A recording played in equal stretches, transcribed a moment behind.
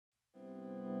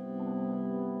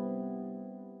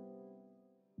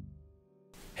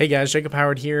Hey guys, Jacob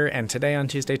Howard here, and today on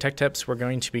Tuesday Tech Tips, we're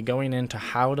going to be going into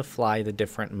how to fly the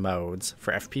different modes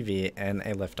for FPV in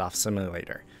a liftoff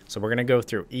simulator. So we're going to go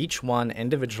through each one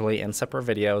individually in separate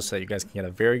videos so that you guys can get a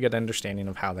very good understanding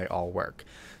of how they all work.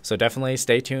 So definitely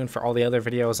stay tuned for all the other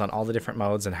videos on all the different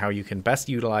modes and how you can best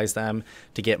utilize them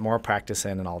to get more practice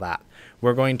in and all that.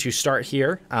 We're going to start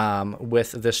here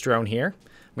with this drone here.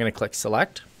 I'm going to click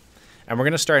select, and we're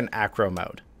going to start in acro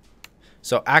mode.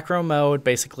 So acro mode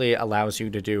basically allows you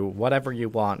to do whatever you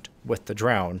want with the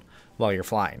drone while you're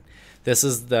flying. This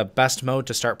is the best mode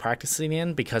to start practicing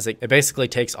in because it basically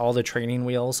takes all the training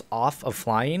wheels off of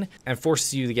flying and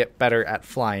forces you to get better at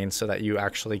flying so that you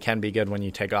actually can be good when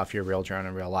you take off your real drone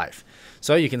in real life.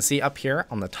 So you can see up here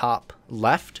on the top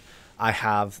left, I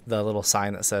have the little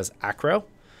sign that says acro.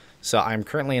 So I'm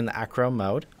currently in the acro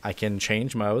mode. I can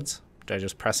change modes by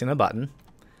just pressing a button.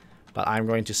 But I'm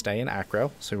going to stay in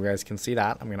acro so you guys can see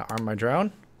that. I'm going to arm my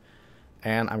drone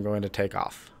and I'm going to take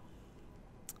off.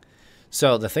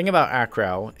 So the thing about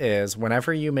acro is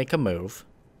whenever you make a move,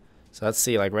 so let's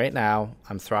see, like right now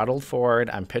I'm throttled forward,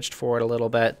 I'm pitched forward a little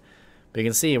bit, but you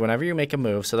can see whenever you make a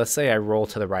move, so let's say I roll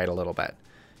to the right a little bit.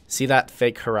 See that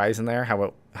fake horizon there, how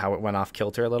it went off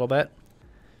kilter a little bit?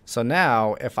 So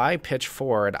now if I pitch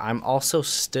forward, I'm also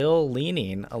still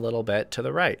leaning a little bit to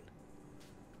the right.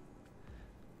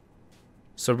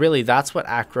 So really that's what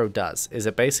acro does, is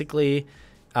it basically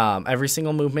every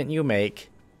single movement you make,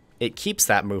 it keeps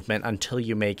that movement until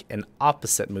you make an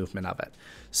opposite movement of it.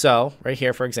 So right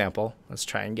here, for example, let's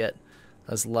try and get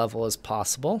as level as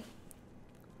possible.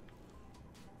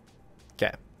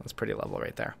 Okay, that's pretty level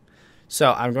right there.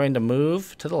 So I'm going to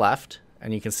move to the left,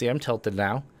 and you can see I'm tilted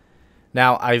now.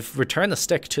 Now I've returned the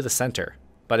stick to the center,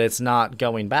 but it's not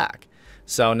going back.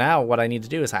 So now what I need to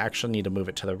do is I actually need to move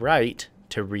it to the right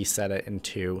to reset it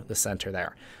into the center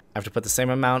there. I have to put the same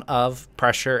amount of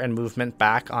pressure and movement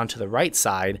back onto the right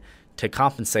side to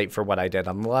compensate for what I did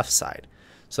on the left side.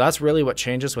 So that's really what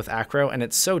changes with acro, and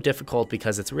it's so difficult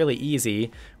because it's really easy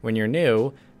when you're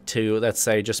new to, let's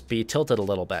say, just be tilted a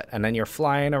little bit, and then you're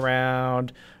flying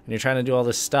around and you're trying to do all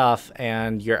this stuff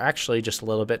and you're actually just a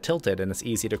little bit tilted, and it's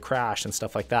easy to crash and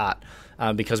stuff like that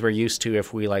because we're used to,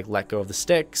 if we like let go of the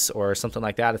sticks or something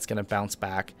like that, it's going to bounce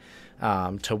back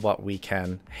to what we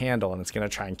can handle, and it's going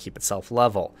to try and keep itself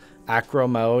level. Acro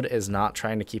mode is not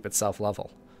trying to keep itself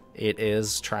level. It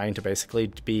is trying to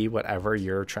basically be whatever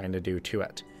you're trying to do to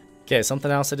it. Okay, something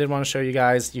else I did want to show you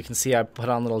guys. You can see I put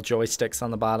on little joysticks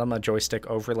on the bottom, a joystick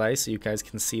overlay, so you guys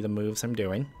can see the moves I'm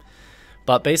doing.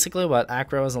 But basically what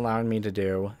acro is allowing me to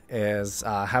do is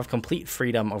have complete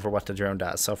freedom over what the drone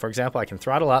does. So for example, I can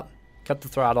throttle up, cut the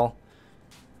throttle,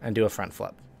 and do a front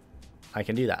flip. I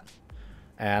can do that.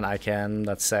 And I can,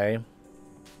 let's say,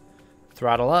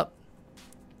 throttle up,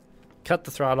 cut the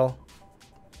throttle,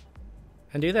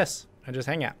 and do this, and just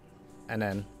hang out. And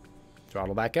then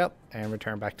throttle back up and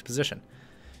return back to position.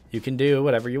 You can do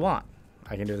whatever you want.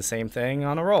 I can do the same thing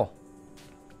on a roll.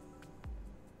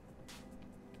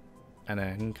 And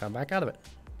then come back out of it.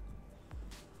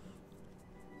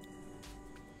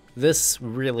 This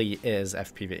really is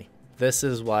FPV. This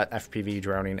is what FPV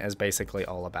droning is basically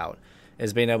all about,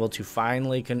 is being able to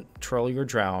finally control your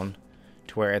drone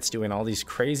to where it's doing all these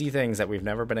crazy things that we've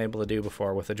never been able to do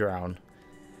before with a drone.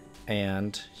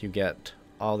 And you get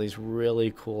all these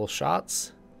really cool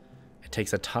shots. It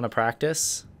takes a ton of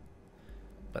practice,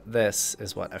 but this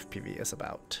is what FPV is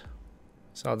about.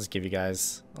 So I'll just give you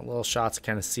guys a little shot to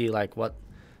kind of see like what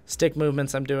stick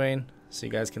movements I'm doing, so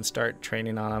you guys can start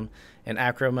training on them. In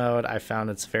acro mode, I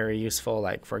found it's very useful.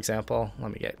 Like for example,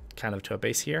 let me get kind of to a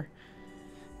base here.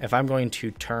 If I'm going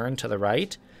to turn to the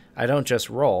right, I don't just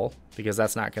roll, because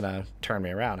that's not going to turn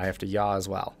me around. I have to yaw as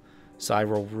well. So I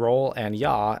will roll and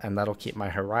yaw, and that'll keep my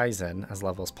horizon as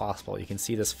level as possible. You can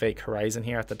see this fake horizon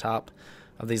here at the top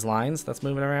of these lines that's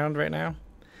moving around right now.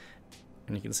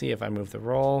 And you can see if I move the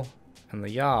roll and the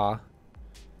yaw,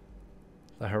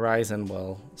 the horizon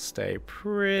will stay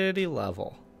pretty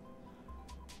level.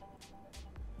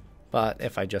 But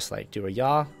if I just like do a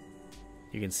yaw,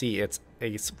 you can see it's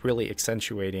really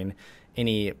accentuating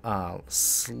any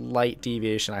slight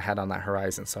deviation I had on that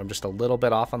horizon. So I'm just a little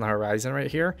bit off on the horizon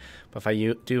right here, but if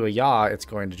I do a yaw, it's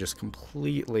going to just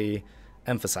completely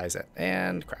emphasize it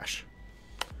and crash.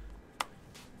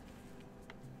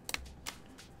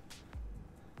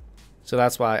 So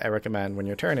that's why I recommend when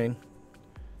you're turning,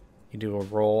 you do a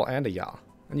roll and a yaw.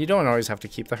 And you don't always have to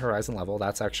keep the horizon level.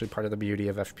 That's actually part of the beauty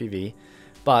of FPV.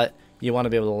 But you want to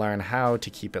be able to learn how to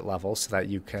keep it level so that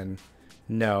you can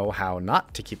know how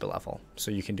not to keep it level,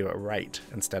 so you can do it right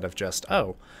instead of just,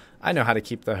 oh, I know how to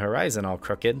keep the horizon all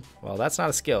crooked. Well, that's not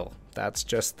a skill. That's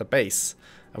just the base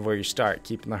of where you start,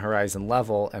 keeping the horizon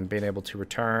level and being able to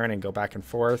return and go back and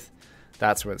forth.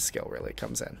 That's where the skill really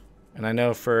comes in. And I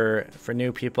know for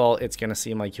new people, it's going to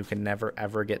seem like you can never,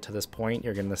 ever get to this point.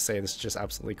 You're going to say, this is just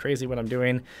absolutely crazy what I'm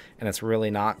doing. And it's really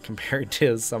not compared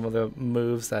to some of the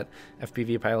moves that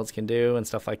FPV pilots can do and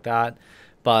stuff like that.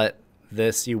 But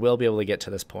this, you will be able to get to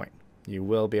this point. You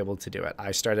will be able to do it.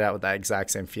 I started out with that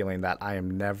exact same feeling that I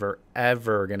am never,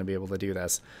 ever going to be able to do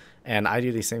this. And I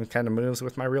do these same kind of moves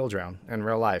with my real drone in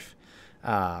real life.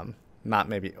 Not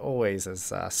maybe always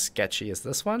as sketchy as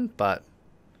this one, but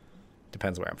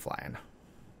depends where I'm flying.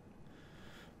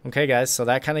 Okay, guys, so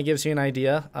that kind of gives you an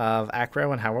idea of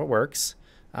acro and how it works.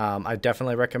 I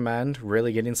definitely recommend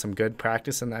really getting some good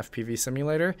practice in the FPV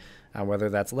simulator, whether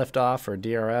that's Liftoff or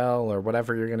DRL or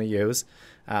whatever you're going to use,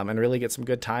 and really get some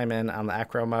good time in on the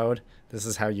acro mode. This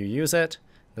is how you use it.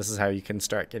 This is how you can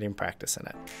start getting practice in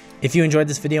it. If you enjoyed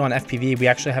this video on FPV, we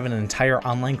actually have an entire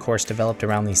online course developed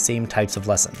around these same types of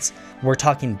lessons. We're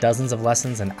talking dozens of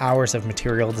lessons and hours of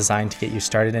material designed to get you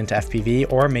started into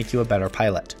FPV or make you a better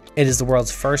pilot. It is the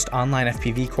world's first online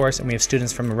FPV course, and we have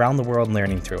students from around the world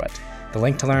learning through it. The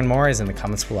link to learn more is in the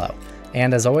comments below.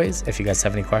 And as always, if you guys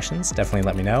have any questions, definitely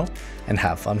let me know, and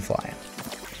have fun flying.